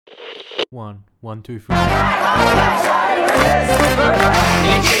One, one, two, three.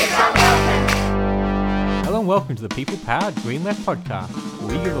 Hello and welcome to the people-powered Green Left podcast,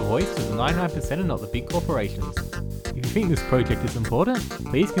 where we give a voice to the 99% and not the big corporations. If you think this project is important,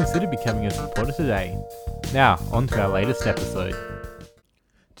 please consider becoming a supporter today. Now, on to our latest episode.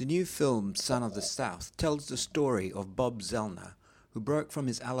 The new film Son of the South tells the story of Bob Zellner, who broke from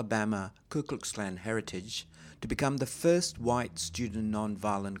his Alabama Ku Klux Klan heritage to become the first white student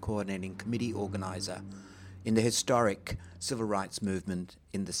nonviolent coordinating committee organizer in the historic civil rights movement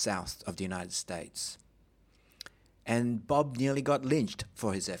in the South of the United States. And Bob nearly got lynched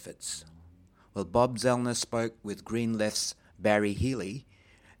for his efforts. Well, Bob Zellner spoke with Green Left's Barry Healy,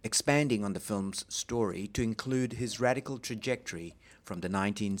 expanding on the film's story to include his radical trajectory from the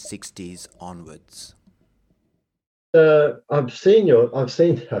 1960s onwards. I've seen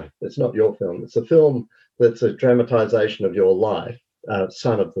it's not your film, it's a film that's a dramatization of your life,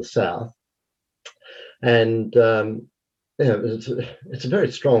 Son of the South. And it's a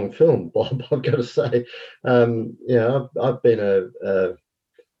very strong film, Bob, I've got to say. I've been an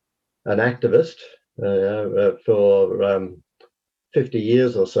activist for 50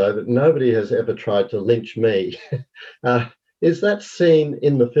 years or so, but nobody has ever tried to lynch me. Is that scene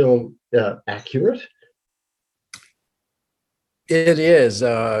in the film accurate? It is.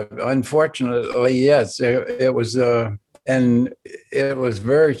 Unfortunately, yes. It was, and it was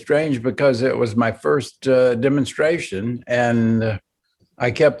very strange because it was my first demonstration, and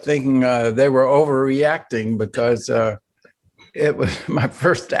I kept thinking they were overreacting because it was my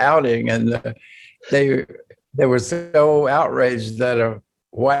first outing, and they were so outraged that a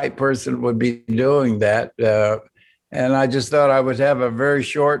white person would be doing that, and I just thought I would have a very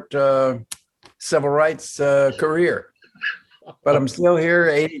short civil rights career. But I'm still here,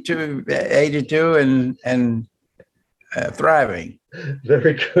 82 and thriving.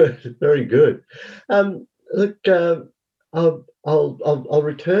 Very good, very good. Look, I'll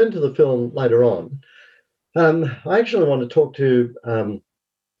return to the film later on. I actually want to talk to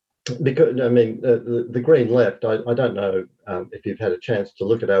because the Green Left. I don't know if you've had a chance to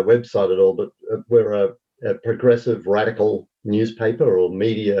look at our website at all, but we're a progressive radical newspaper or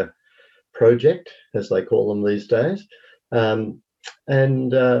media project, as they call them these days. And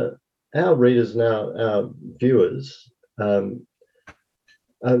our readers now, our viewers,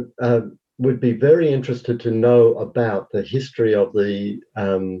 would be very interested to know about the history of the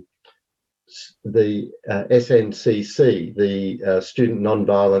SNCC, the Student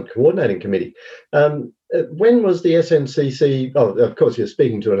Nonviolent Coordinating Committee. When was the SNCC? Oh, of course, you're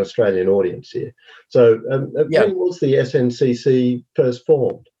speaking to an Australian audience here. So, when was the SNCC first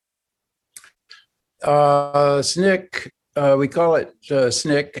formed? SNCC, we call it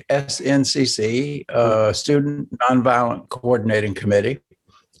SNCC, SNCC, Student Nonviolent Coordinating Committee,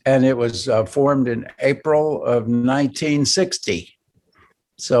 and it was formed in April of 1960.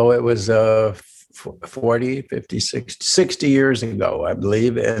 So it was 40, 50, 60 years ago, I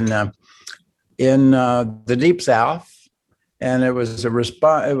believe, in the Deep South, and it was a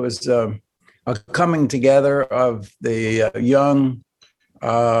response. It was a coming together of the young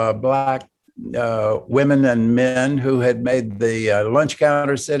Black women and men who had made the lunch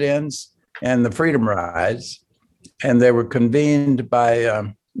counter sit-ins and the Freedom Rides, and they were convened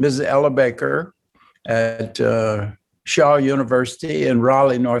by Ms. Ella Baker at Shaw University in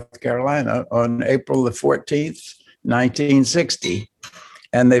Raleigh, North Carolina on April the 14th, 1960.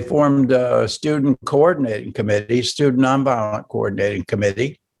 And they formed a student coordinating committee, Student Nonviolent Coordinating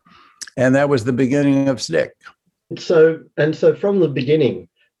Committee, and that was the beginning of SNCC. So from the beginning,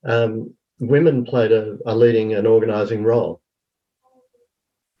 women played a leading and organizing role.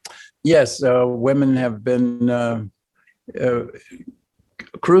 Yes, women have been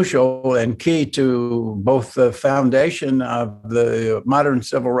crucial and key to both the foundation of the modern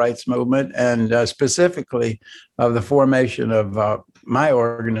civil rights movement and specifically of the formation of my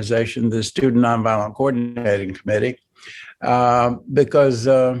organization, the Student Nonviolent Coordinating Committee, because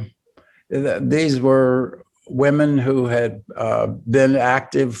these were women who had been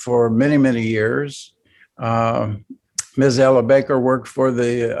active for many, many years. Ms. Ella Baker worked for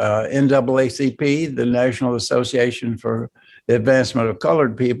the NAACP, the National Association for the Advancement of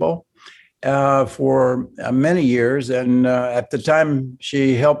Colored People, for many years. And at the time,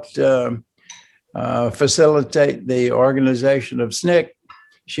 she helped facilitate the organization of SNCC.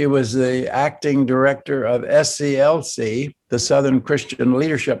 She was the acting director of SCLC, the Southern Christian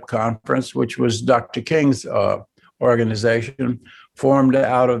Leadership Conference, which was Dr. King's organization, formed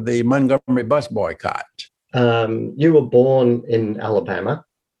out of the Montgomery bus boycott. You were born in Alabama,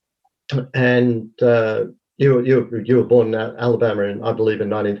 and you were born in Alabama in, I believe, in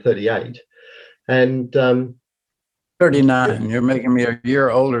 1938, and 39. You're making me a year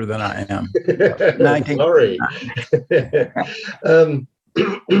older than I am. 19. Sorry.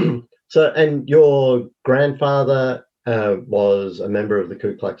 So, and your grandfather was a member of the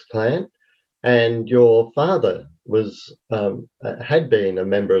Ku Klux Klan, and your father was had been a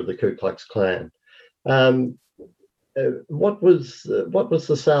member of the Ku Klux Klan. What was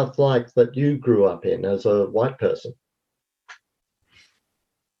the South like that you grew up in as a white person?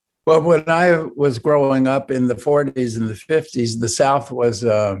 Well, when I was growing up in the 40s and the 50s, the South was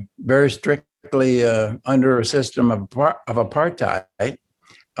very strictly under a system of apartheid.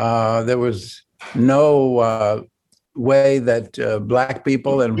 There was no way that Black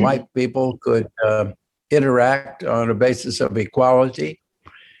people and white people could interact on a basis of equality.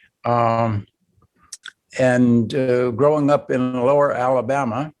 And growing up in lower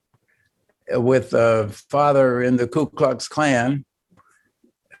Alabama with a father in the Ku Klux Klan,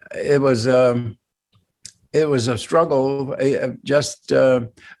 it was a struggle. In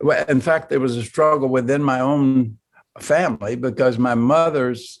fact, there was a struggle within my own family because my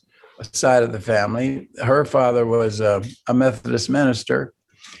mother's side of the family, her father was a Methodist minister,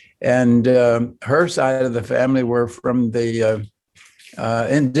 and her side of the family were from the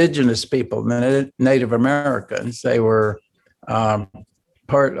indigenous people, the Native Americans. They were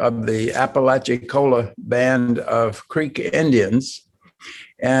part of the Apalachicola band of Creek Indians.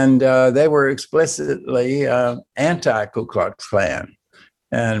 And they were explicitly anti-Ku Klux Klan.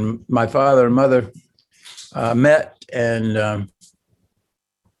 And my father and mother met and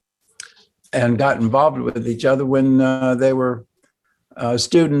got involved with each other when they were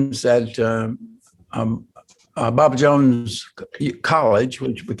students at Bob Jones College,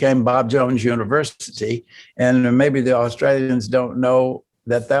 which became Bob Jones University. And maybe the Australians don't know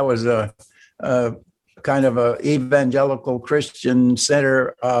that that was a kind of a evangelical Christian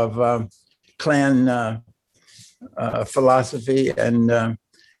center of Klan philosophy and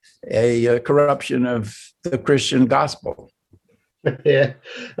a corruption of the Christian gospel. Yeah,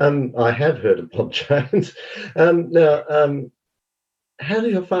 I have heard of Bob Jones. Now, how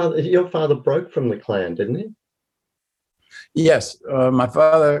did your father broke from the Klan, didn't he? Yes, my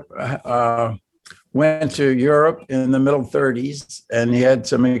father went to Europe in the middle 30s, and he had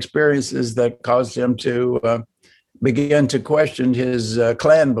some experiences that caused him to begin to question his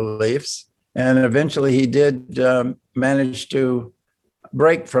Klan beliefs. And eventually he did manage to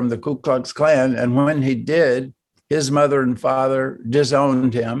break from the Ku Klux Klan. And when he did, his mother and father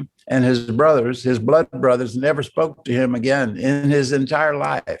disowned him, and his brothers, his blood brothers, never spoke to him again in his entire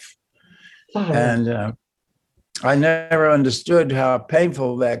life. Oh. And I never understood how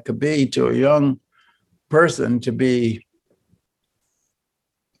painful that could be to a young person to be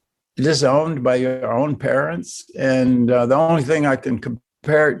disowned by your own parents. And the only thing I can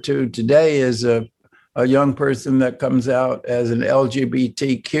compare it to today is a young person that comes out as an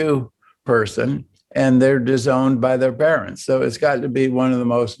LGBTQ person and they're disowned by their parents. So it's got to be one of the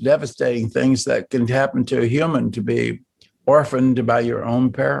most devastating things that can happen to a human, to be orphaned by your own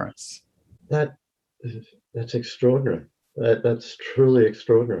parents. That's extraordinary. That's truly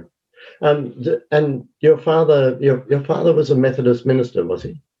extraordinary. And your father was a Methodist minister, was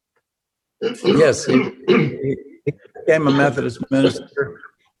he? Yes, he became a Methodist minister.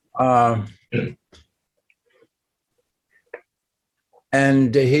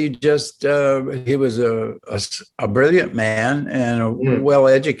 And he just, he was a brilliant man and a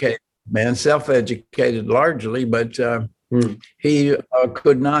well-educated man, self-educated largely, but he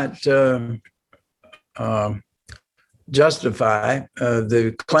could not justify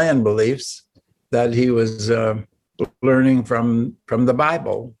the Klan beliefs that he was learning from the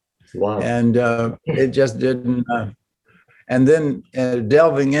Bible. Wow. And it just didn't. And then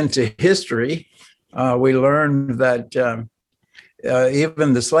delving into history, we learned that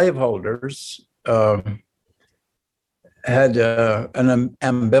even the slaveholders had an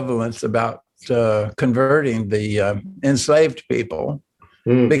ambivalence about converting the enslaved people,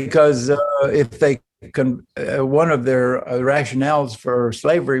 because if they one of their rationales for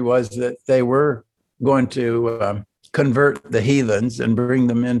slavery was that they were going to convert the heathens and bring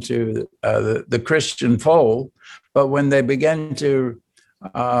them into the Christian fold. But when they began to,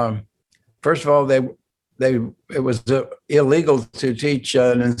 first of all, it was illegal to teach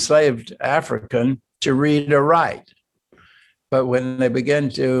an enslaved African to read or write. But when they began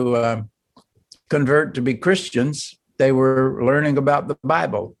to convert to be Christians, they were learning about the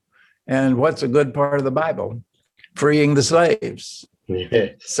Bible. And what's a good part of the Bible? Freeing the slaves.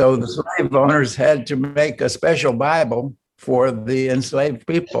 Yes. So the slave owners had to make a special Bible for the enslaved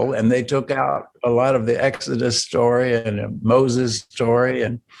people, and they took out a lot of the Exodus story and Moses story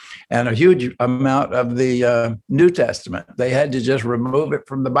and a huge amount of the New Testament. They had to just remove it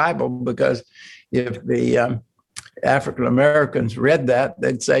from the Bible, because if the African Americans read that,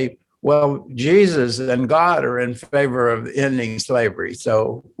 they'd say, well, Jesus and God are in favor of ending slavery,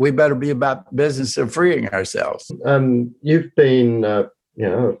 so we better be about business of freeing ourselves. You've been, a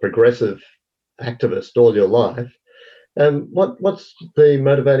progressive activist all your life. What's the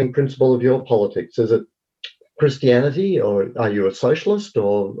motivating principle of your politics? Is it Christianity, or are you a socialist,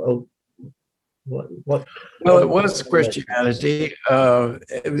 or what? Well, it was Christianity.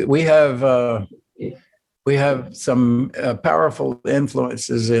 We have some powerful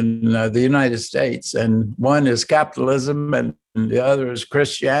influences in the United States, and one is capitalism, and the other is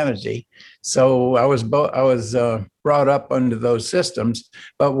Christianity. So I was brought up under those systems.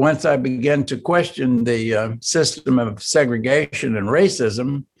 But once I began to question the system of segregation and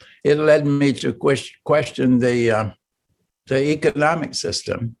racism, it led me to question the economic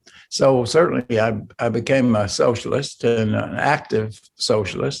system. So certainly I became a socialist, and an active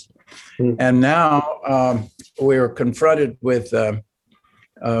socialist. And now we're confronted with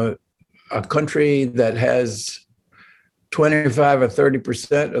a country that has 25 or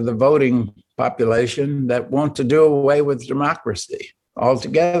 30% of the voting population that want to do away with democracy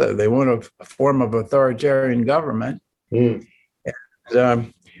altogether. They want a form of authoritarian government. And,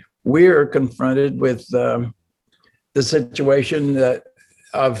 we're confronted with the situation that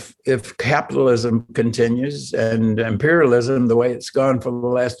if capitalism continues and imperialism the way it's gone for the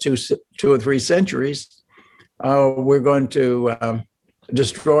last two or three centuries, we're going to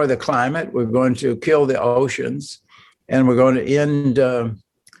destroy the climate, we're going to kill the oceans, and we're going to end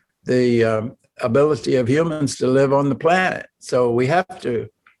the ability of humans to live on the planet. So we have to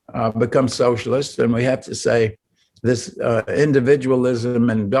become socialists, and we have to say this individualism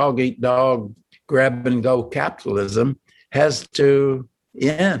and dog-eat-dog, grab-and-go capitalism has to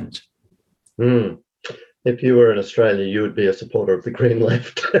end. If you were in Australia, you would be a supporter of the Green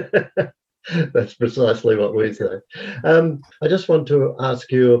Left. That's precisely what we say. I just want to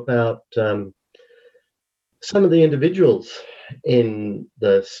ask you about some of the individuals in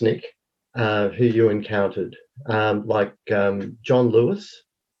the SNCC who you encountered, like John Lewis.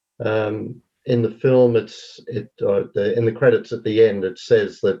 In the film, in the credits at the end, it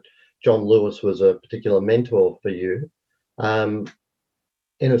says that John Lewis was a particular mentor for you.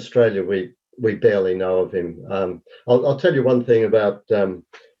 In Australia, we barely know of him. I'll tell you one thing about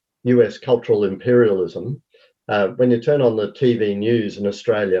US cultural imperialism. When you turn on the TV news in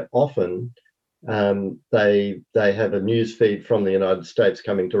Australia, often they have a news feed from the United States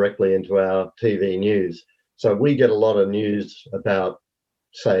coming directly into our TV news. So we get a lot of news about,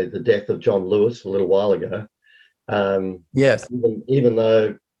 say, the death of John Lewis a little while ago. Yes. Even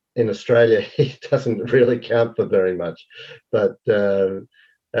though in Australia he doesn't really count for very much, but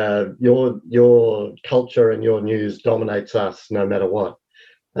your culture and your news dominates us no matter what.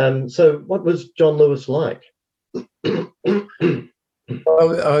 So what was John Lewis like?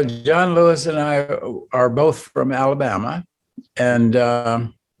 Well, John Lewis and I are both from Alabama, and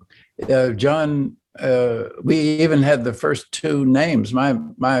John, we even had the first two names.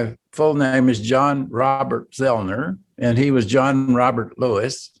 My full name is John Robert Zellner, and he was John Robert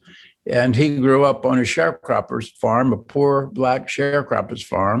Lewis, and he grew up on a sharecropper's farm, a poor Black sharecropper's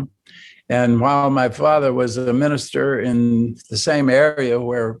farm. And while my father was a minister in the same area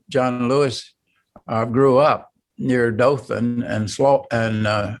where John Lewis grew up, near Dothan and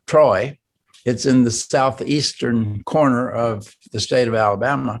Troy, it's in the southeastern corner of the state of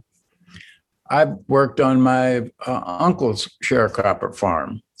Alabama. I worked on my uncle's sharecropper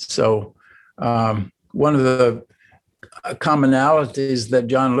farm. So one of the commonalities that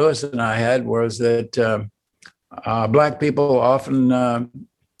John Lewis and I had was that Black people often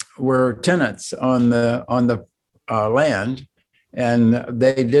were tenants on the land, and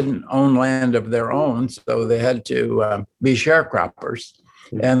they didn't own land of their own, so they had to be sharecroppers.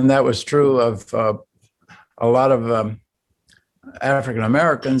 And that was true of a lot of African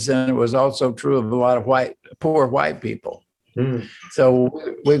Americans, and it was also true of a lot of poor white people.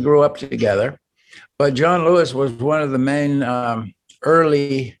 So we grew up together. But John Lewis was one of the main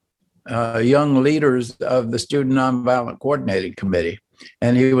early young leaders of the Student Nonviolent Coordinating Committee,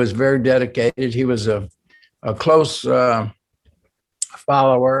 and he was very dedicated. He was a close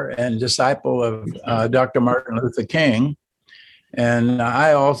follower and disciple of Dr. Martin Luther King. And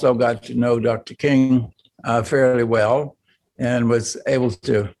I also got to know Dr. King fairly well, and was able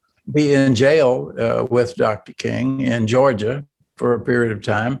to be in jail with Dr. King in Georgia for a period of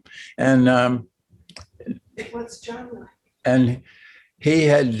time. And what's John like? and he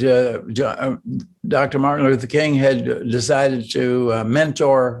had Dr. Martin Luther King had decided to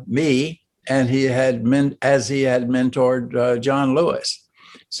mentor me, and he had mentored John Lewis.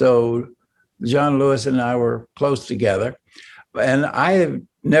 So John Lewis and I were close together, and I have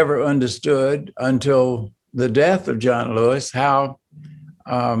never understood until the death of John Lewis how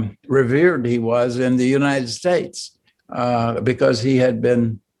revered he was in the United States, because he had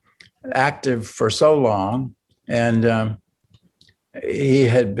been active for so long, and he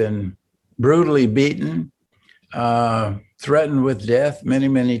had been brutally beaten, threatened with death many,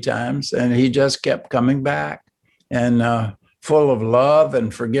 many times, and he just kept coming back, and full of love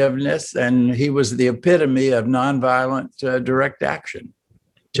and forgiveness. And he was the epitome of nonviolent direct action.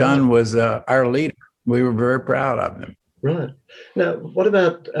 John was our leader. We were very proud of him. Right. Now, what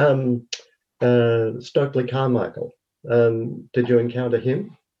about Stokely Carmichael? Did you encounter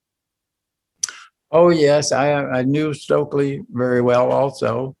him? Oh, yes, I knew Stokely very well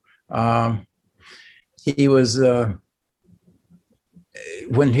also. He was,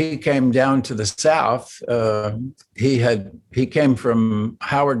 when he came down to the South, he came from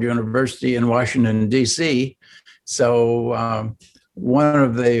Howard University in Washington, D.C. So one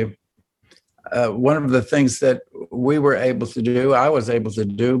of the things that we were able to do, I was able to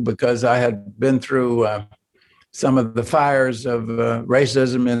do, because I had been through some of the fires of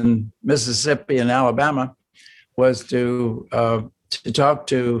racism in Mississippi and Alabama, was to talk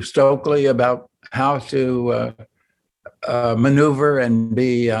to Stokely about how to maneuver and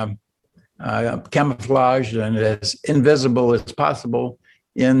be camouflaged and as invisible as possible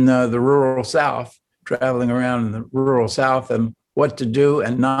in the rural South, traveling around in the rural South, and what to do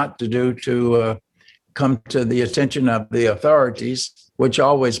and not to do to come to the attention of the authorities, which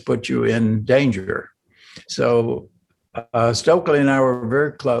always put you in danger. So Stokely and I were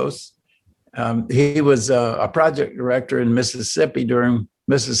very close. He was a project director in Mississippi during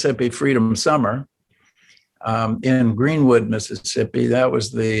Mississippi Freedom Summer in Greenwood, Mississippi. That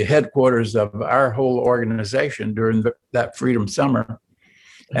was the headquarters of our whole organization during that Freedom Summer.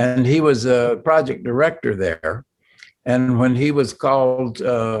 And he was a project director there. And when he was called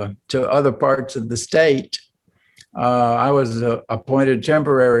to other parts of the state, I was appointed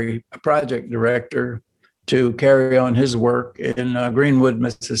temporary project director to carry on his work in Greenwood,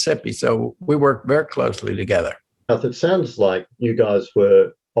 Mississippi. So we worked very closely together. It sounds like you guys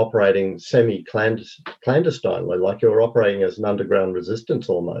were operating semi-clandestinely, like you were operating as an underground resistance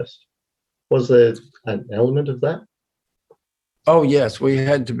almost. Was there an element of that? Oh yes, we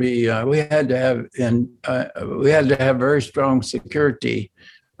had to be. We had to have very strong security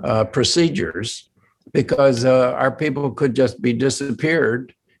procedures, because our people could just be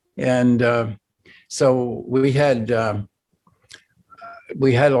disappeared, and so we had a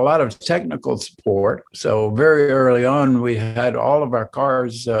lot of technical support. So very early on, we had all of our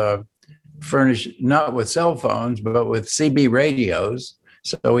cars furnished not with cell phones, but with CB radios.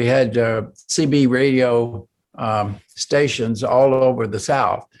 So we had CB radio stations all over the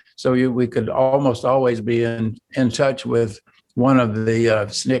South. So we could almost always be in touch with one of the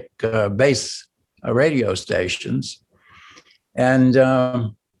SNCC base radio stations. And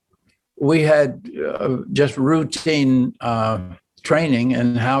we had just routine training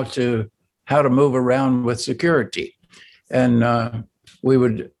in how to move around with security. And we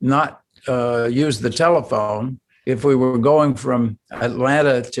would not use the telephone. If we were going from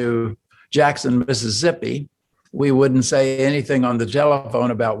Atlanta to Jackson, Mississippi, we wouldn't say anything on the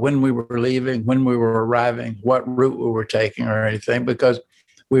telephone about when we were leaving, when we were arriving, what route we were taking or anything, because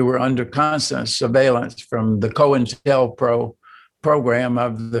we were under constant surveillance from the COINTELPRO program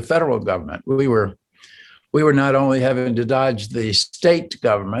of the federal government. We were not only having to dodge the state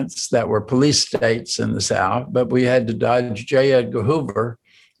governments that were police states in the South, but we had to dodge J. Edgar Hoover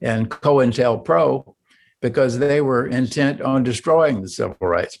and COINTELPRO, because they were intent on destroying the civil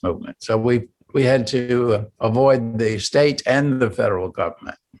rights movement. So we had to avoid the state and the federal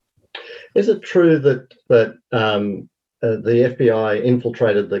government. Is it true that the FBI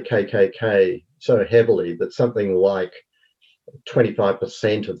infiltrated the KKK so heavily that something like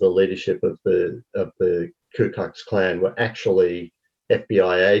 25% of the leadership of the Ku Klux Klan were actually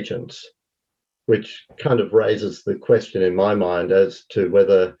FBI agents, which kind of raises the question in my mind as to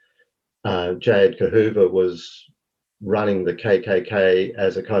whether J. Edgar Hoover was running the KKK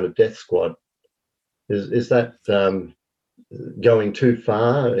as a kind of death squad? Is that going too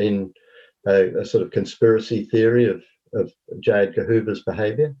far in a sort of conspiracy theory of J. Edgar Hoover's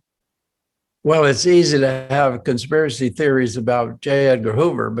behavior? Well, it's easy to have conspiracy theories about J. Edgar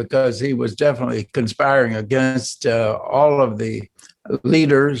Hoover because he was definitely conspiring against all of the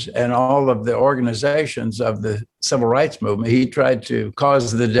leaders and all of the organizations of the civil rights movement. He tried to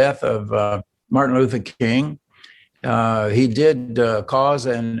cause the death of Martin Luther King. He did cause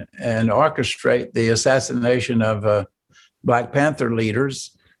and orchestrate the assassination of Black Panther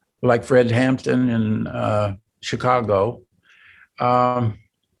leaders like Fred Hampton in Chicago.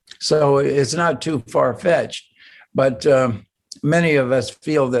 So it's not too far-fetched, but many of us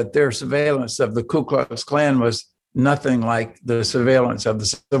feel that their surveillance of the Ku Klux Klan was nothing like the surveillance of the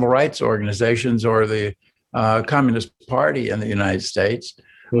civil rights organizations or the Communist Party in the United States.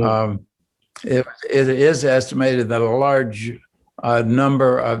 It is estimated that a large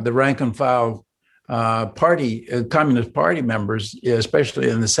number of the rank and file Communist Party members, especially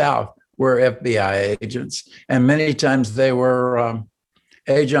in the South, were FBI agents, and many times they were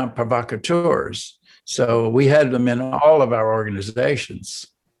agent provocateurs. So we had them in all of our organizations.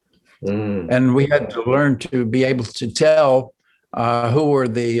 And we had to learn to be able to tell who were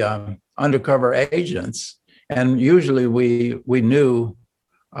the undercover agents. And usually we knew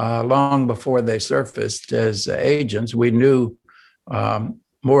long before they surfaced as agents, we knew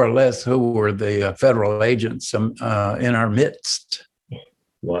more or less who were the federal agents in our midst.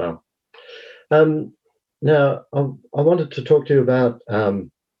 Wow. Now, I wanted to talk to you about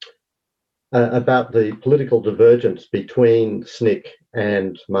the political divergence between SNCC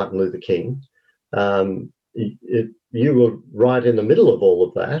and Martin Luther King. You were right in the middle of all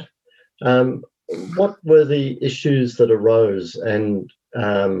of that. What were the issues that arose, and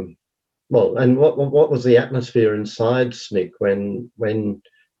what was the atmosphere inside SNCC when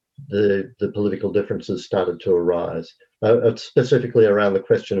the political differences started to arise, specifically around the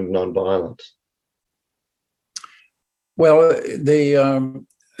question of nonviolence? Well, the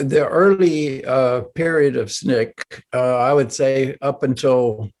early period of SNCC, I would say up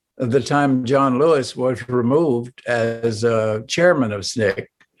until the time John Lewis was removed as chairman of SNCC,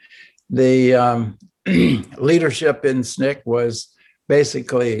 the leadership in SNCC was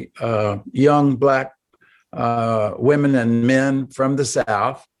basically young Black women and men from the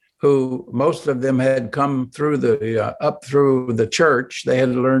South, who most of them had come through up through the church. They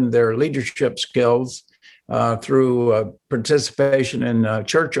had learned their leadership skills through participation in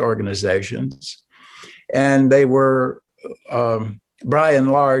church organizations. And they were, by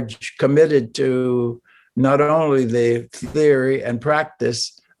and large, committed to not only the theory and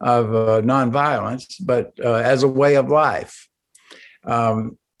practice of nonviolence, but as a way of life.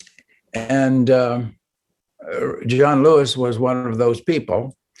 And John Lewis was one of those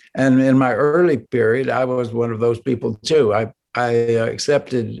people. And in my early period, I was one of those people too. I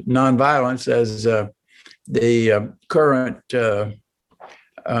accepted nonviolence as the current, the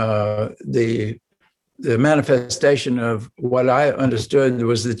manifestation of what I understood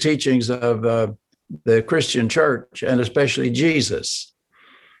was the teachings of the Christian church, and especially Jesus.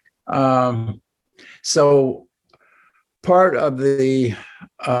 So part of the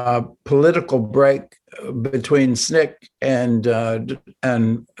political break between SNCC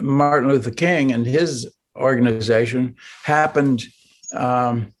and Martin Luther King and his organization happened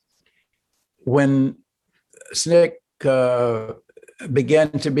when SNCC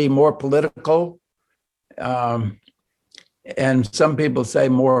began to be more political, and some people say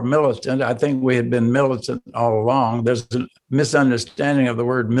more militant. I think we had been militant all along. There's a misunderstanding of the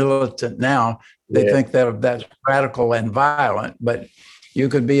word militant now. They think that that's radical and violent, but you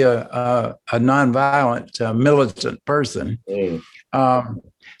could be a nonviolent militant person.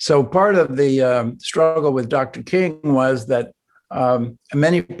 So part of the struggle with Dr. King was that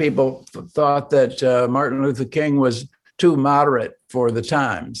many people thought that Martin Luther King was too moderate for the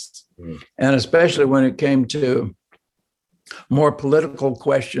times, and especially when it came to more political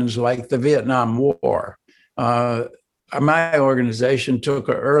questions like the Vietnam War. My organization took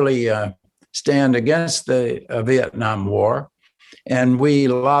an early stand against the Vietnam War, and we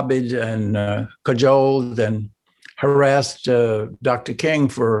lobbied and cajoled and harassed Dr. King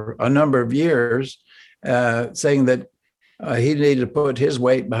for a number of years, saying that he needed to put his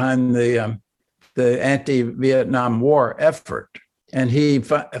weight behind the anti-Vietnam War effort. And he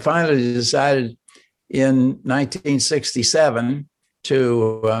finally decided in 1967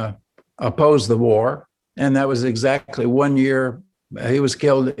 to oppose the war. And that was exactly 1 year. He was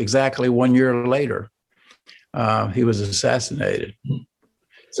killed exactly 1 year later. He was assassinated.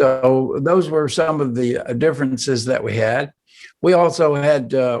 So those were some of the differences that we had. We also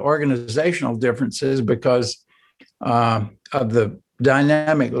had organizational differences because of the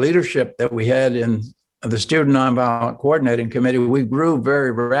dynamic leadership that we had in the Student Nonviolent Coordinating Committee. We grew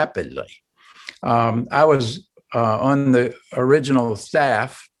very rapidly. I was on the original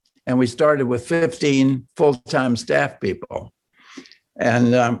staff, and we started with 15 full-time staff people.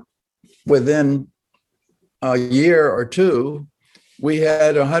 And within a year or two, we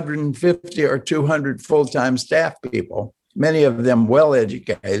had 150 or 200 full-time staff people, many of them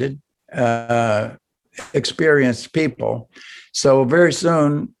well-educated, experienced people. So very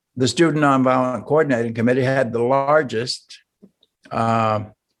soon, the Student Nonviolent Coordinating Committee had the largest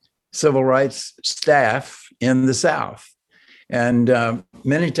civil rights staff in the South. And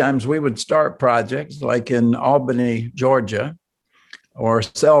many times we would start projects like in Albany, Georgia, or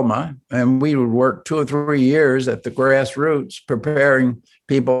Selma, and we would work 2 or 3 years at the grassroots preparing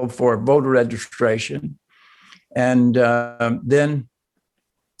people for voter registration. And then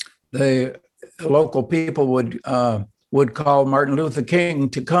the local people would call Martin Luther King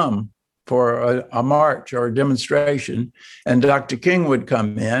to come for a march or a demonstration, and Dr. King would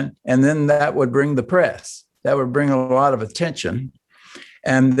come in, and then that would bring the press. That would bring a lot of attention.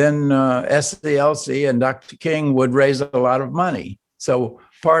 And then SCLC and Dr. King would raise a lot of money. So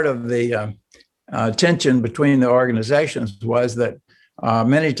part of the tension between the organizations was that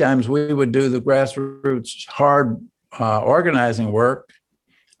many times we would do the grassroots hard organizing work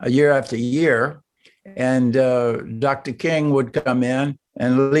year after year, and Dr. King would come in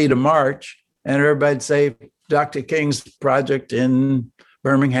and lead a march, and everybody'd say Dr. King's project in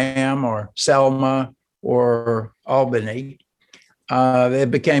Birmingham or Selma or Albany.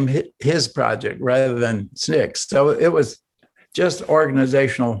 It became his project rather than SNCC's. So it was just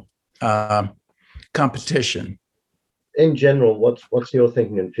organizational competition. In general, what's your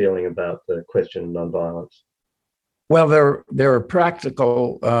thinking and feeling about the question of nonviolence? Well, there are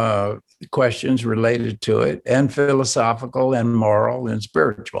practical questions related to it, and philosophical and moral and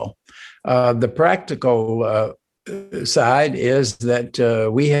spiritual. The practical side is that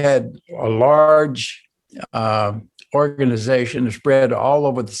we had a large organization spread all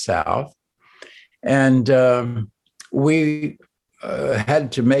over the South, and we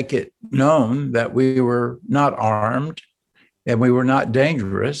had to make it known that we were not armed and we were not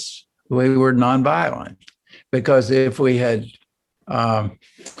dangerous. We were nonviolent. Because if we had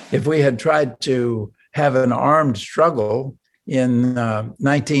tried to have an armed struggle in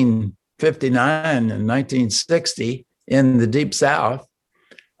 1959 and 1960 in the Deep South,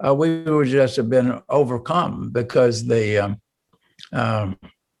 we would just have been overcome because the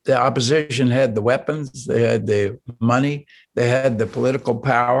opposition had the weapons, they had the money, they had the political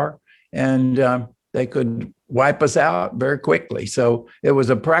power, and they could wipe us out very quickly. So it was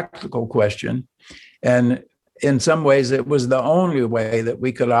a practical question. And in some ways, it was the only way that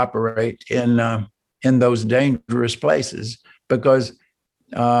we could operate in those dangerous places, because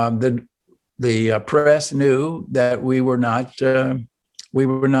the press knew that we were not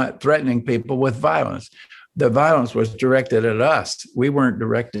threatening people with violence. The violence was directed at us. We weren't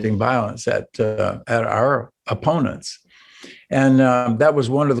directing violence at our opponents, and that was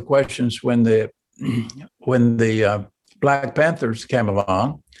one of the questions when the Black Panthers came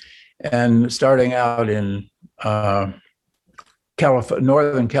along, and starting out in Northern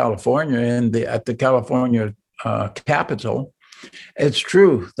California, at the California Capitol. It's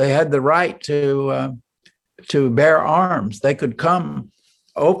true, they had the right to bear arms. They could come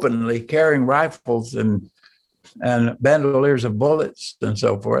openly carrying rifles and bandoliers of bullets and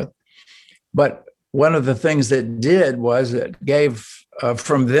so forth. But one of the things it did was it gave,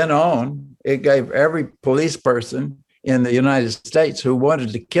 from then on, it gave every police person in the United States who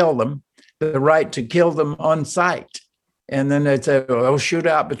wanted to kill them the right to kill them on sight. And then they'd say, "Oh, shoot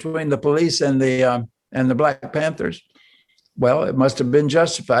out between the police and the Black Panthers." Well, it must have been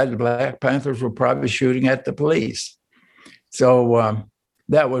justified. The Black Panthers were probably shooting at the police. So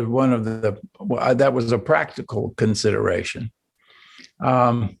that was that was a practical consideration.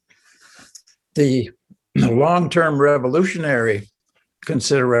 The long-term revolutionary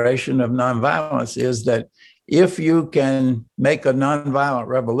consideration of nonviolence is that if you can make a nonviolent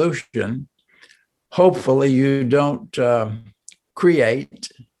revolution, hopefully you don't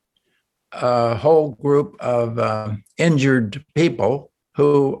create a whole group of injured people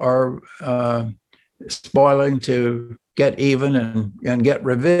who are spoiling to get even and get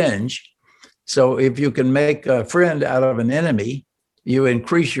revenge. So if you can make a friend out of an enemy, you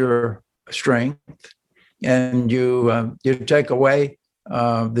increase your strength, and you take away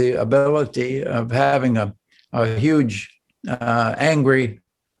the ability of having a huge, angry,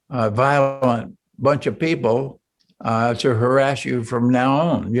 violent bunch of people to harass you from now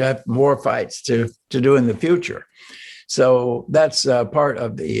on. You have more fights to do in the future. So that's part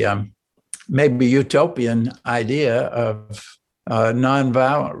of the maybe utopian idea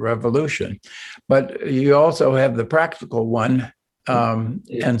nonviolent revolution. But you also have the practical one.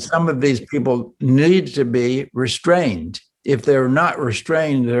 And some of these people need to be restrained. If they're not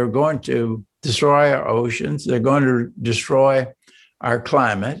restrained, they're going to destroy our oceans. They're going to destroy our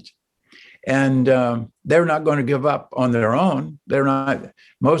climate. And they're not going to give up on their own.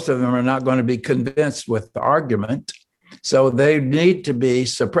 Most of them are not going to be convinced with the argument. So they need to be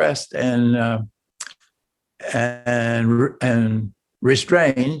suppressed and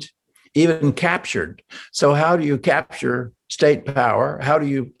restrained, even captured. So how do you capture state power? How do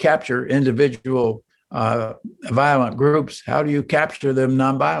you capture individual violent groups? How do you capture them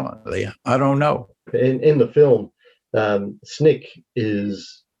nonviolently? I don't know. In the film, SNCC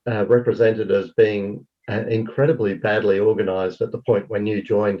is represented as being incredibly badly organized at the point when you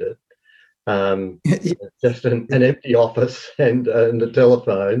joined it. Just an empty office and a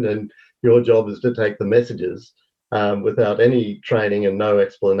telephone, and your job is to take the messages without any training and no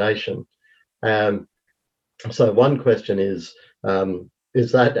explanation. So one question is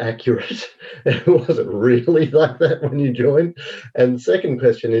that accurate? Was it really like that when you joined? And the second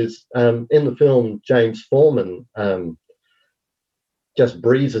question is, in the film, James Foreman just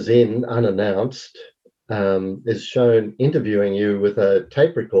breezes in unannounced, is shown interviewing you with a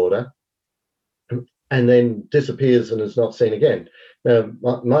tape recorder, and then disappears and is not seen again. Now,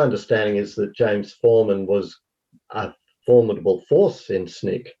 my understanding is that James Foreman was a formidable force in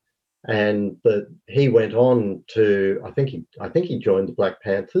SNCC, and that he went on to, I think he joined the Black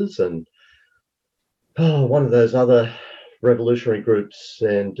Panthers and one of those other revolutionary groups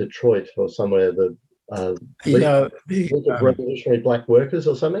in Detroit or somewhere, the Revolutionary Black Workers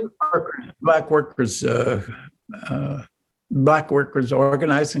or something. Black Workers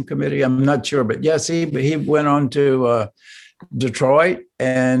Organizing Committee. I'm not sure, but yes, he went on to Detroit,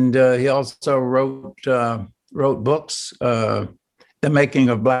 and he also wrote books, The Making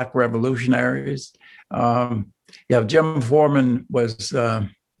of Black Revolutionaries. Jim Foreman was.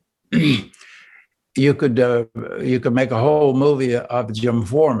 You could make a whole movie of Jim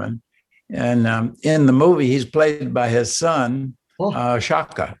Foreman, and in the movie he's played by his son,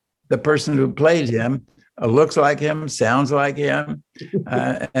 Shaka. The person who played him looks like him, sounds like him,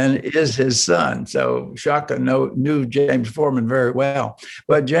 and is his son. So Shaka knew James Foreman very well.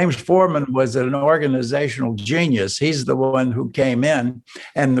 But James Foreman was an organizational genius. He's the one who came in.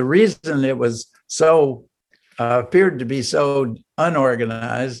 And the reason it was so, appeared to be so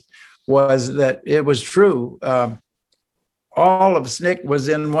unorganized was that it was true. All of SNCC was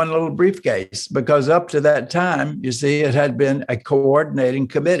in one little briefcase, because up to that time, you see, it had been a coordinating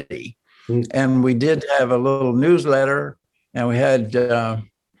committee. And we did have a little newsletter, and we had a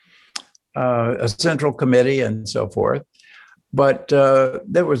central committee and so forth. But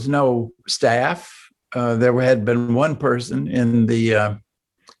there was no staff. There had been one person in the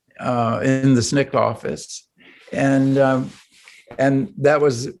SNCC office, and that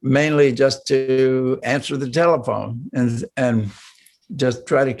was mainly just to answer the telephone and just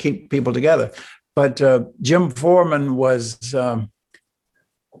try to keep people together. But Jim Foreman was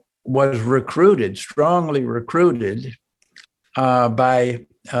strongly recruited by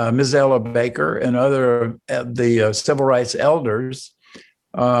Ms. Ella Baker and other the civil rights elders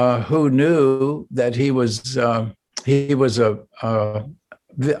who knew that he was a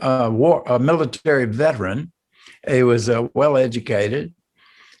military veteran. He was well educated,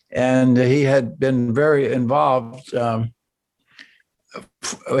 and he had been very involved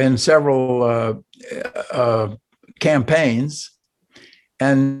in several campaigns.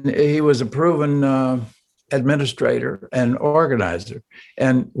 And he was a proven administrator and organizer.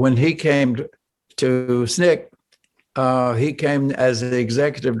 And when he came to SNCC, he came as the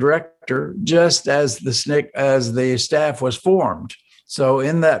executive director just as the staff was formed. So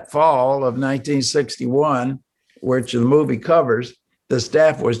in that fall of 1961, which the movie covers, the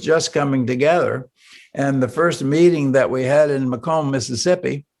staff was just coming together. And the first meeting that we had in Macomb,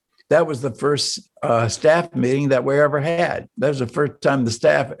 Mississippi, that was the first staff meeting that we ever had. That was the first time the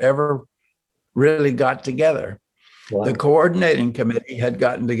staff ever really got together. Wow. The coordinating committee had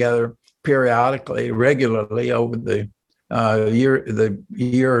gotten together periodically, regularly over the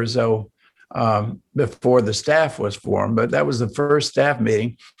year or so before the staff was formed. But that was the first staff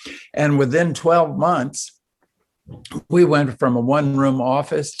meeting. And within 12 months, we went from a one-room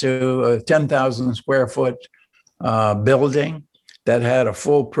office to a 10,000 square foot building that had a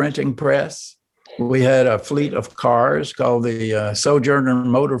full printing press. We had a fleet of cars called the Sojourner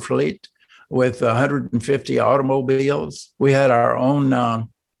Motor Fleet with 150 automobiles. We had our own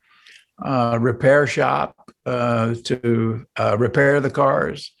repair shop to repair the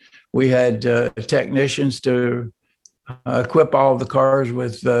cars. We had technicians to equip all the cars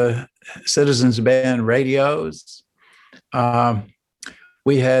with Citizens Band radios.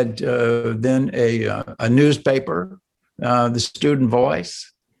 We had then a newspaper, the Student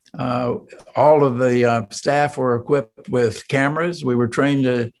Voice. All of the staff were equipped with cameras. We were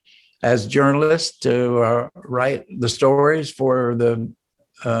trained as journalists to write the stories for the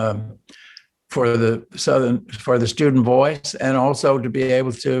Student Voice, and also to be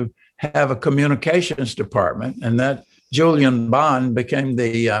able to have a communications department. And that Julian Bond became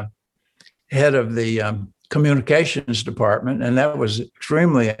the head of the communications department, and that was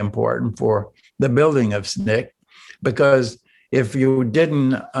extremely important for the building of SNCC, because if you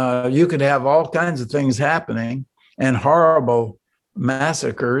didn't, you could have all kinds of things happening and horrible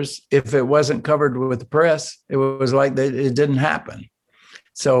massacres. If it wasn't covered with the press, it was like it didn't happen.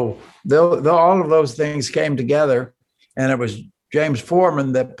 So all of those things came together, and it was James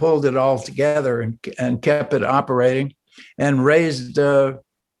Foreman that pulled it all together and kept it operating, and raised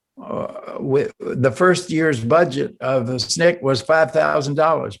with the first year's budget of the SNCC was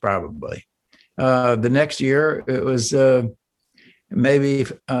 $5,000 probably. The next year it was maybe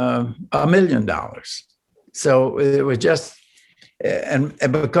 $1 million. So it was just, and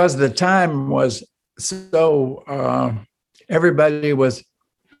because the time was so, everybody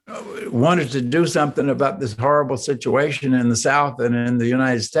wanted to do something about this horrible situation in the South and in the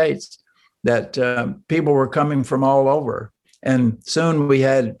United States, that people were coming from all over. And soon we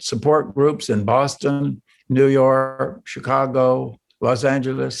had support groups in Boston, New York, Chicago, Los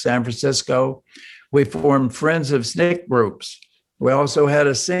Angeles, San Francisco. We formed Friends of SNCC groups. We also had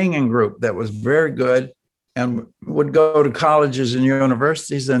a singing group that was very good and would go to colleges and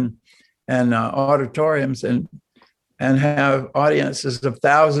universities and auditoriums and have audiences of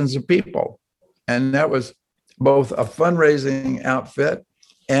thousands of people. And that was both a fundraising outfit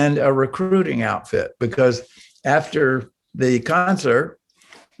and a recruiting outfit, because after the concert,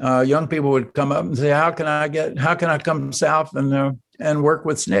 young people would come up and say, how can I come south and work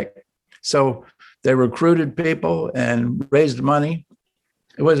with SNCC? So they recruited people and raised money.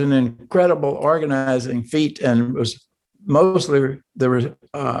 It was an incredible organizing feat, and it was mostly the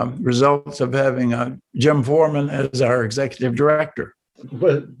results of having Jim Foreman as our executive director.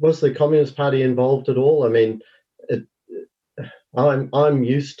 Was the Communist Party involved at all? I mean, I'm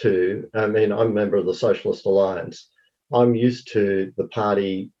used to, I'm a member of the Socialist Alliance. I'm used to the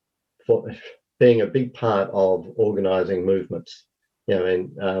party for being a big part of organizing movements.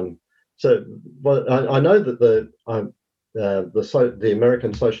 So I know that the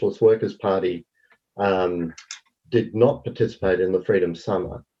American Socialist Workers' Party did not participate in the Freedom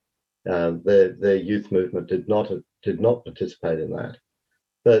Summer. Their youth movement did not participate in that.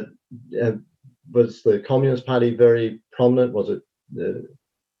 But was the Communist Party very prominent? Was it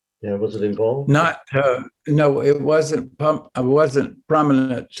involved? No, it wasn't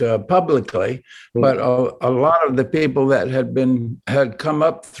prominent publicly, but a lot of the people that had come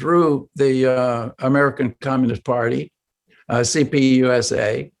up through the American Communist Party,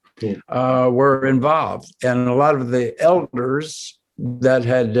 CPUSA, were involved, and a lot of the elders that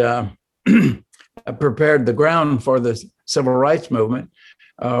had prepared the ground for the civil rights movement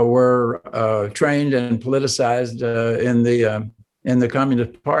were trained and politicized in the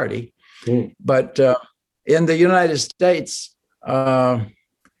Communist Party. But in the United States,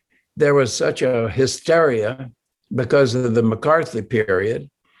 there was such a hysteria because of the McCarthy period,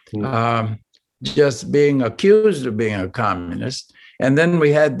 just being accused of being a communist. And then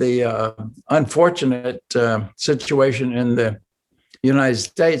we had the unfortunate situation in the United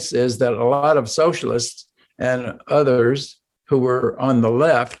States is that a lot of socialists and others who were on the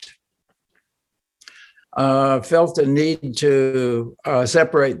left felt a need to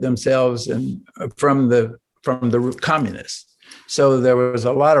separate themselves from the communists. So there was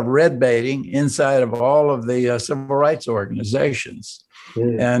a lot of red baiting inside of all of the civil rights organizations.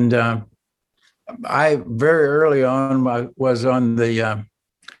 And I very early on was on the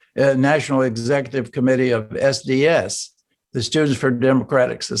National Executive Committee of SDS, the Students for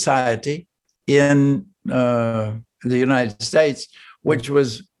Democratic Society in the United States, which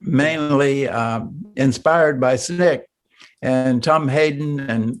was mainly inspired by SNCC. And Tom Hayden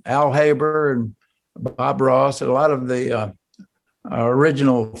and Al Haber and Bob Ross, and a lot of the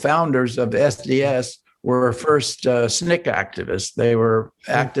original founders of SDS were first SNCC activists. They were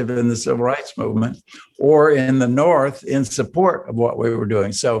active in the civil rights movement or in the North in support of what we were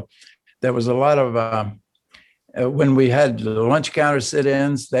doing. So there was a lot of, when we had the lunch counter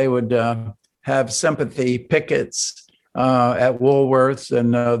sit-ins, they would have sympathy pickets at Woolworths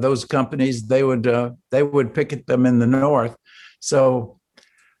and those companies. They would picket them in the North. So,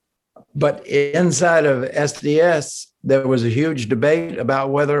 but inside of SDS, there was a huge debate about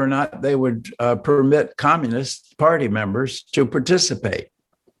whether or not they would permit Communist Party members to participate.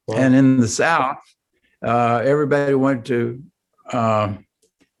 Wow. And in the South, everybody wanted to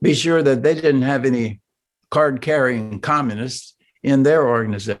be sure that they didn't have any card-carrying communists in their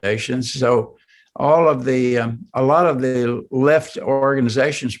organizations. So a lot of the left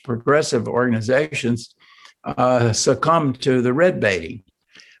organizations, progressive organizations, succumbed to the red baiting.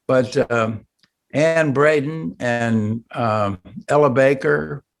 But Ann Braden and Ella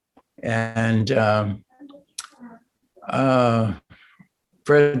Baker and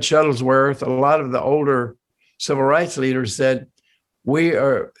Fred Shuttlesworth, a lot of the older civil rights leaders said,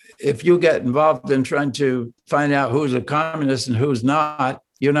 if you get involved in trying to find out who's a communist and who's not,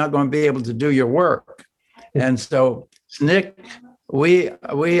 you're not going to be able to do your work. And so SNCC,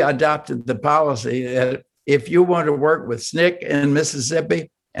 we adopted the policy that if you want to work with SNCC in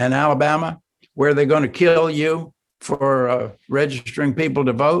Mississippi and Alabama, where they're going to kill you for registering people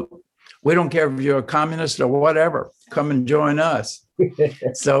to vote, we don't care if you're a communist or whatever, come and join us.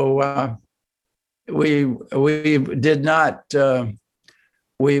 So we did not,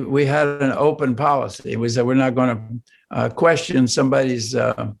 we had an open policy. We said we're not going to question somebody's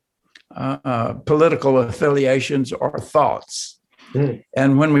political affiliations or thoughts. Mm.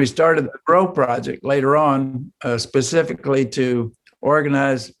 And when we started the GROW project later on, specifically to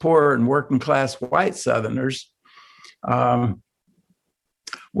organize poor and working class white Southerners,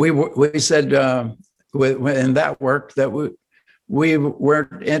 we said in that work that we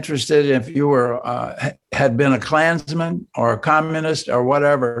weren't interested if you were had been a Klansman or a communist or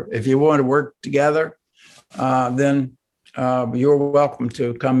whatever. If you want to work together, then you're welcome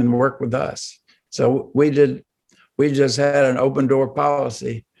to come and work with us. So we just had an open door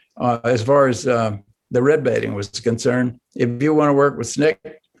policy as far as the red baiting was concerned. If you want to work with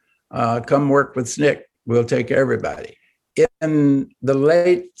SNCC, come work with SNCC. We'll take everybody. In the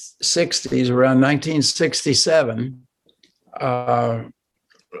late 60s, around 1967,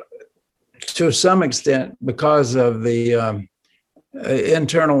 to some extent, because of the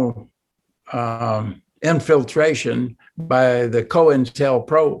internal infiltration by the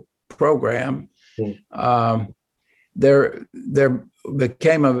COINTEL program, there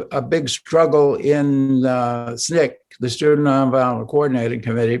became a big struggle in SNCC, the Student Nonviolent Coordinating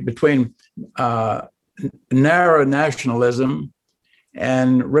Committee, between narrow nationalism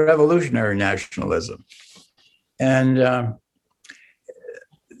and revolutionary nationalism. And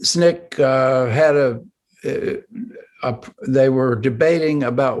SNCC had they were debating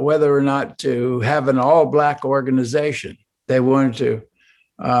about whether or not to have an all-Black organization. They wanted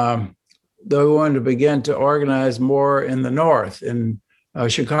to begin to organize more in the North, in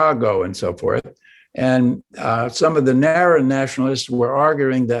Chicago and so forth. And some of the narrow nationalists were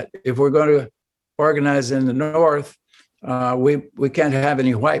arguing that if we're going to organize in the North, we can't have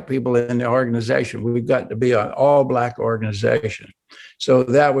any white people in the organization. We've got to be an all-Black organization. So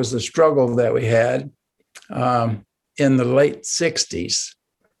that was the struggle that we had in the late 60s.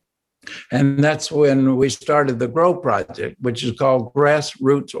 And that's when we started the GROW project, which is called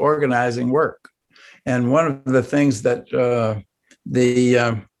Grassroots Organizing Work. And one of the things that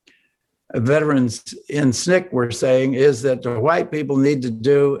the veterans in SNCC were saying is that the white people need to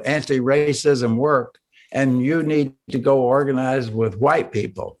do anti-racism work, and you need to go organize with white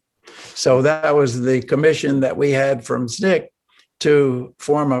people. So that was the commission that we had from SNCC to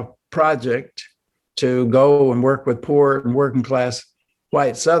form a project to go and work with poor and working class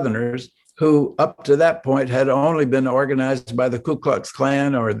white Southerners who up to that point had only been organized by the Ku Klux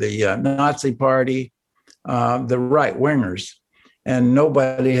Klan or the Nazi Party, the right wingers. And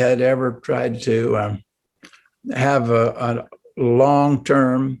nobody had ever tried to have a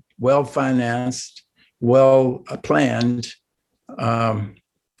long-term, well-financed, well-planned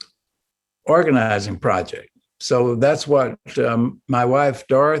organizing project. So that's what my wife,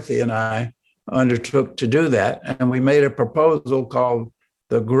 Dorothy, and I undertook to do that. And we made a proposal called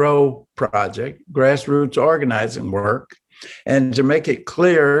the GROW project, Grassroots Organizing Work. And to make it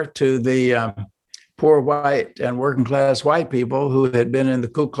clear to the poor white and working class white people who had been in the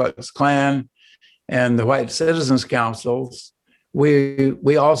Ku Klux Klan and the White Citizens Councils,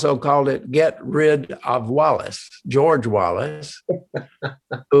 we also called it Get Rid of Wallace, George Wallace,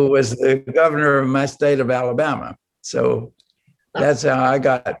 who was the governor of my state of Alabama. So that's how I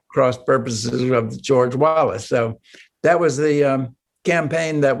got cross purposes of George Wallace. So that was the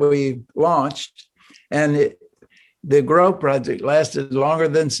campaign that we launched. And the GROW project lasted longer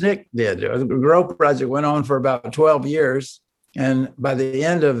than SNCC did. The GROW project went on for about 12 years. And by the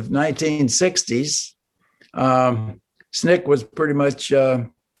end of 1960s, SNCC was pretty much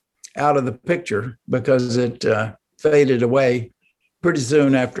out of the picture because it faded away pretty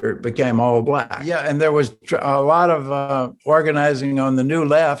soon after it became all black. Yeah, and there was a lot of organizing on the new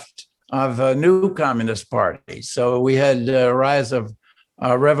left of new communist parties. So we had a rise of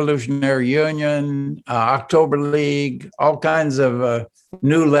Revolutionary Union, October League, all kinds of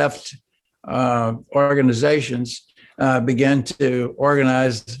new left organizations began to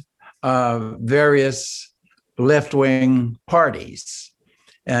organize various left-wing parties.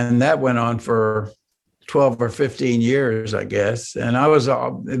 And that went on for 12 or 15 years, I guess. And I was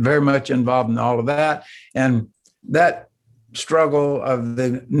very much involved in all of that. And that struggle of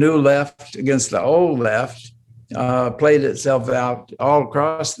the new left against the old left played itself out all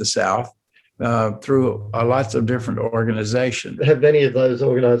across the South through lots of different organizations. Have any of those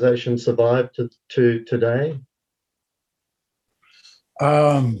organizations survived to today?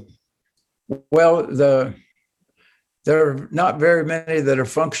 Well, there are not very many that are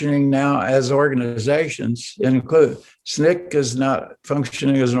functioning now as organizations. Include SNCC is not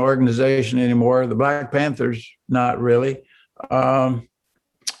functioning as an organization anymore. The Black Panthers, not really.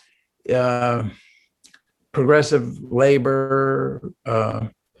 Progressive Labor,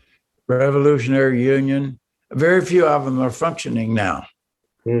 Revolutionary Union, very few of them are functioning now.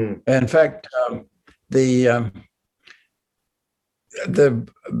 In fact, the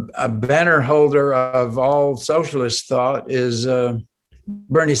banner holder of all socialist thought is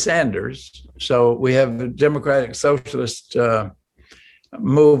Bernie Sanders. So we have the Democratic Socialist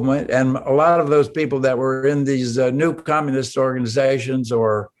movement, and a lot of those people that were in these new communist organizations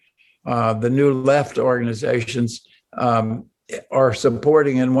or the new left organizations are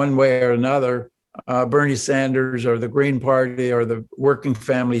supporting in one way or another Bernie Sanders or the Green Party or the Working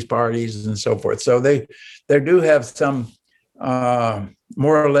Families parties and so forth. So they do have some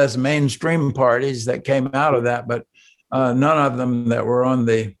more or less mainstream parties that came out of that, but none of them that were on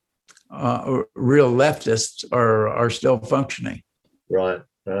the real leftists are still functioning. Right.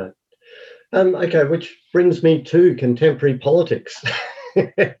 Okay, which brings me to contemporary politics.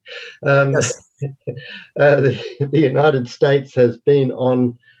 Yes. The United States has been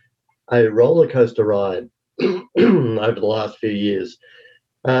on a roller coaster ride over the last few years.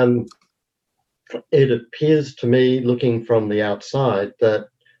 It appears to me, looking from the outside, that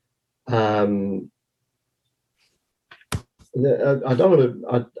I don't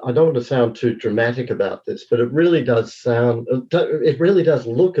want to sound too dramatic about this, but it really does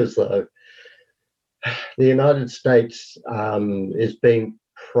look as though the United States is being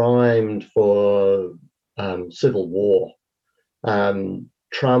primed for civil war.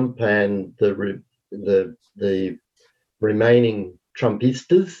 Trump and the remaining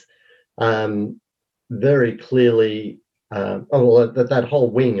Trumpistas very clearly, that whole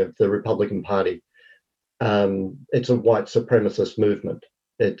wing of the Republican Party, it's a white supremacist movement.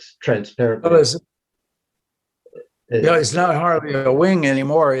 It's transparent. Well, it's not hardly a wing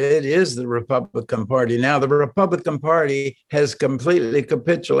anymore. It is the Republican Party. Now, the Republican Party has completely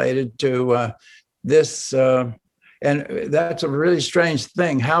capitulated to this, and that's a really strange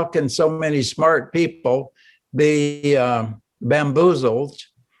thing. How can so many smart people be bamboozled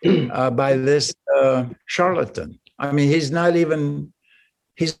by this charlatan? I mean, he's not even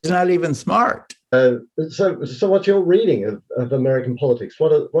smart. So what's your reading of American politics?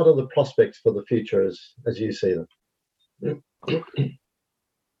 What are the prospects for the future as you see them?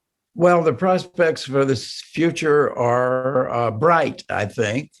 Well, the prospects for this future are bright, I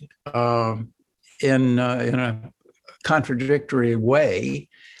think, in a contradictory way.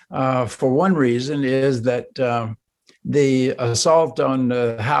 For one reason is that the assault on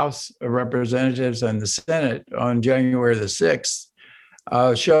the House of Representatives and the Senate on January the 6th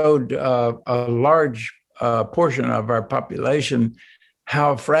showed a large portion of our population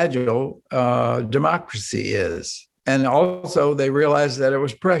how fragile democracy is. And also they realized that it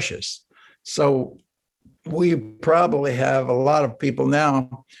was precious. So we probably have a lot of people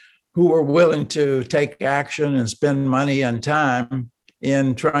now who are willing to take action and spend money and time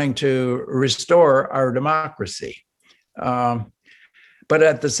in trying to restore our democracy. But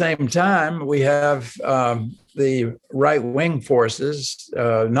at the same time, we have the right-wing forces,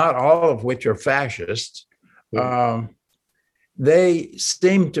 not all of which are fascist. They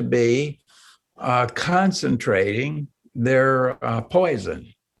seem to be concentrating their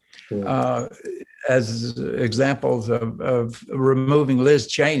poison. As examples of removing Liz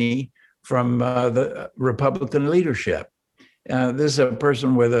Cheney from the Republican leadership. This is a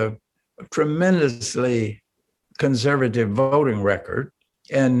person with a tremendously conservative voting record,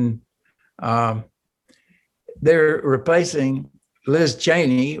 and they're replacing Liz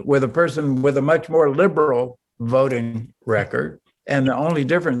Cheney with a person with a much more liberal voting record. And the only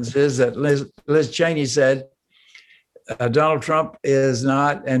difference is that Liz Cheney said Donald Trump is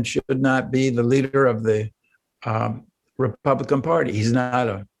not and should not be the leader of the Republican Party. He's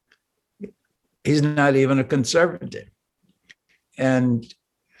not even a conservative. And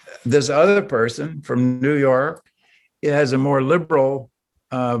this other person from New York has a more liberal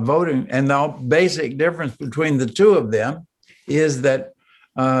voting. And the basic difference between the two of them is that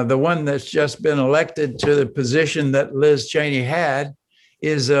the one that's just been elected to the position that Liz Cheney had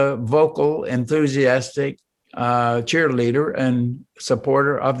is a vocal, enthusiastic cheerleader and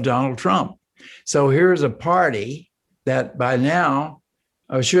supporter of Donald Trump. So here's a party that by now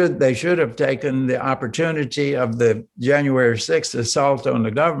they should have taken the opportunity of the January 6th assault on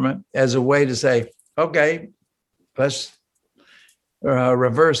the government as a way to say, okay, let's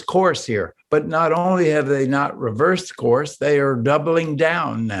reverse course here. But not only have they not reversed course, they are doubling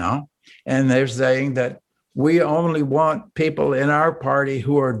down now. And they're saying that we only want people in our party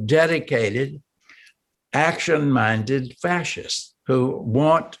who are dedicated, action-minded fascists who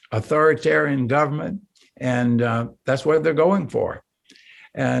want authoritarian government. And that's what they're going for.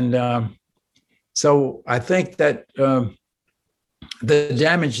 And so I think that the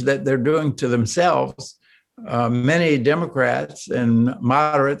damage that they're doing to themselves, many Democrats and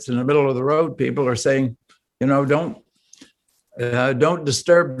moderates and the middle of the road people are saying, don't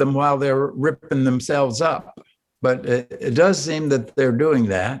disturb them while they're ripping themselves up. But it does seem that they're doing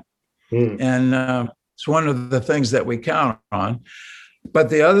that. And it's one of the things that we count on. But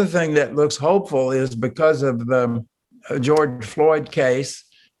the other thing that looks hopeful is because of the George Floyd case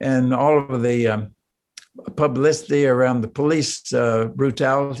and all of the publicity around the police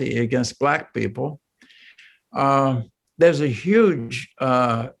brutality against Black people, there's a huge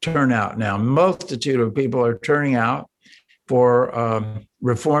turnout now. Multitude of people are turning out for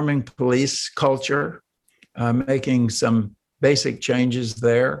reforming police culture, making some basic changes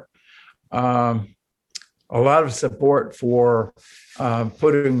there. A lot of support for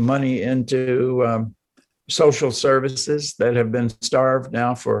putting money into social services that have been starved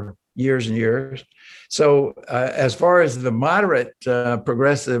now for years and years. So as far as the moderate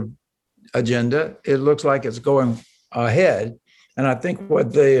progressive agenda, it looks like it's going ahead. And I think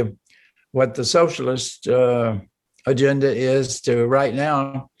what the socialist agenda is to right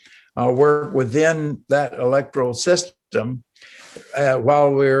now work within that electoral system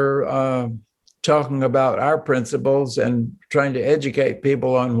while we're talking about our principles and trying to educate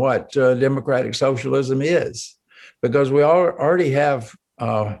people on what democratic socialism is, because we already have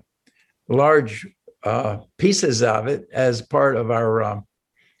large pieces of it as part of our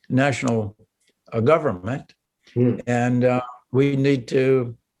national government. And we need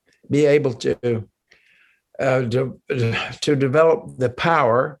to be able to develop the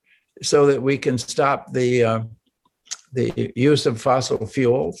power so that we can stop the use of fossil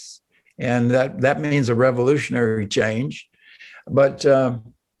fuels. And that means a revolutionary change. But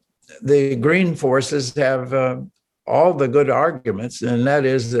the green forces have all the good arguments, and that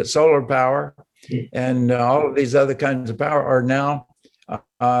is that solar power and all of these other kinds of power are now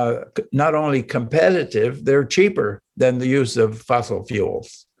not only competitive, they're cheaper than the use of fossil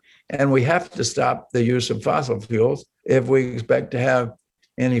fuels. And we have to stop the use of fossil fuels if we expect to have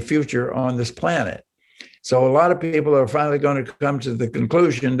any future on this planet. So a lot of people are finally going to come to the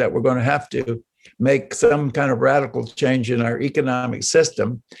conclusion that we're going to have to make some kind of radical change in our economic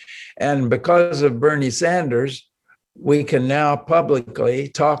system. And because of Bernie Sanders, we can now publicly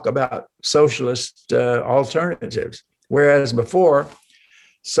talk about socialist alternatives, whereas before,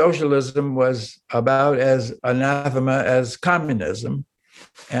 socialism was about as anathema as communism.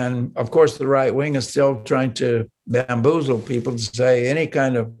 And of course, the right wing is still trying to bamboozle people to say any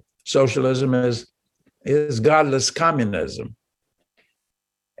kind of socialism is godless communism.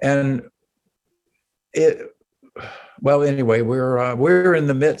 And anyway, we're in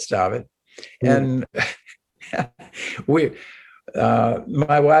the midst of it. And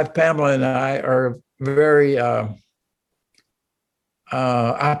my wife Pamela and I are very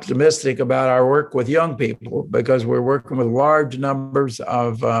optimistic about our work with young people, because we're working with large numbers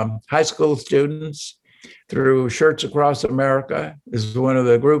of high school students through Shirts Across America. This is one of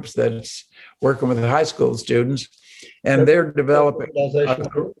the groups that's working with the high school students, and they're developing.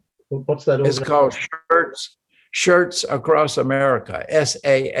 What's that? It's called Shirts Across America,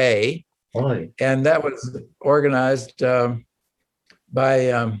 SAA. Right. And that was organized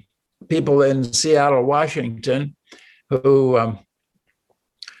by people in Seattle, Washington, who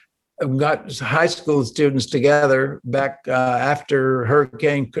got high school students together back after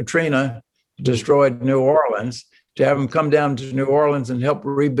Hurricane Katrina destroyed New Orleans, to have them come down to New Orleans and help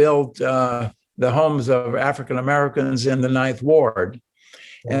rebuild the homes of African Americans in the Ninth Ward.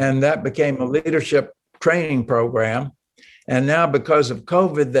 And that became a leadership training program. And now because of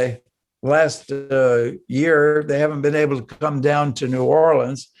COVID, last year, they haven't been able to come down to New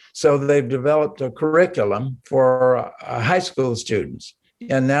Orleans. So they've developed a curriculum for high school students.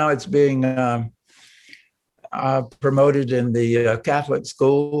 And now it's being promoted in the Catholic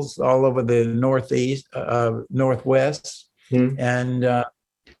schools all over the Northwest. And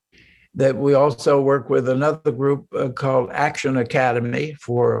that we also work with another group called Action Academy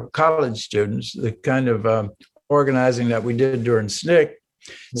for college students, the kind of organizing that we did during SNCC.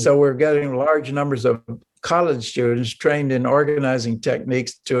 So we're getting large numbers of college students trained in organizing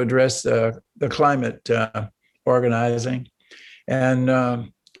techniques to address the climate organizing. And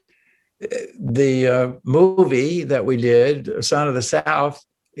the movie that we did, Son of the South,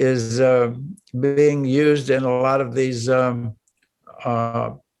 is being used in a lot of these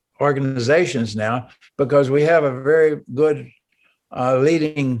organizations now, because we have a very good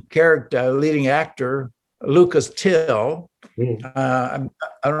leading actor, Lucas Till. I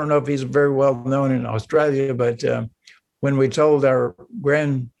don't know if he's very well known in Australia, but when we told our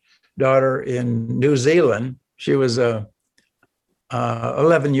granddaughter in New Zealand, she was 11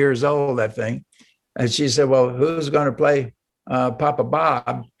 years old, I think, and she said, well, who's going to play Papa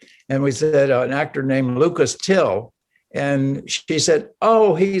Bob? And we said, an actor named Lucas Till. And she said,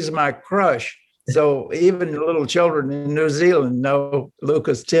 oh, he's my crush. So even little children in New Zealand know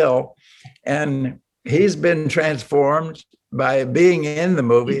Lucas Till. And he's been transformed by being in the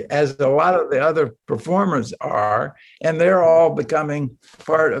movie, as a lot of the other performers are. And they're all becoming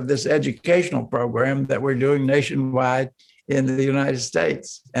part of this educational program that we're doing nationwide in the United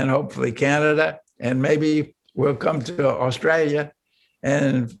States and hopefully Canada. And maybe we'll come to Australia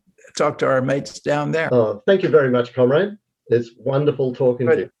and talk to our mates down there. Oh, thank you very much, comrade. It's wonderful talking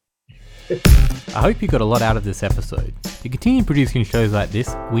to you. I hope you got a lot out of this episode. To continue producing shows like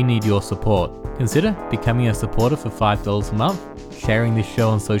this, we need your support. Consider becoming a supporter for $5 a month, sharing this show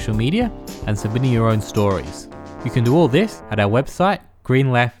on social media, and submitting your own stories. You can do all this at our website,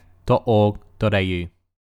 greenleft.org.au.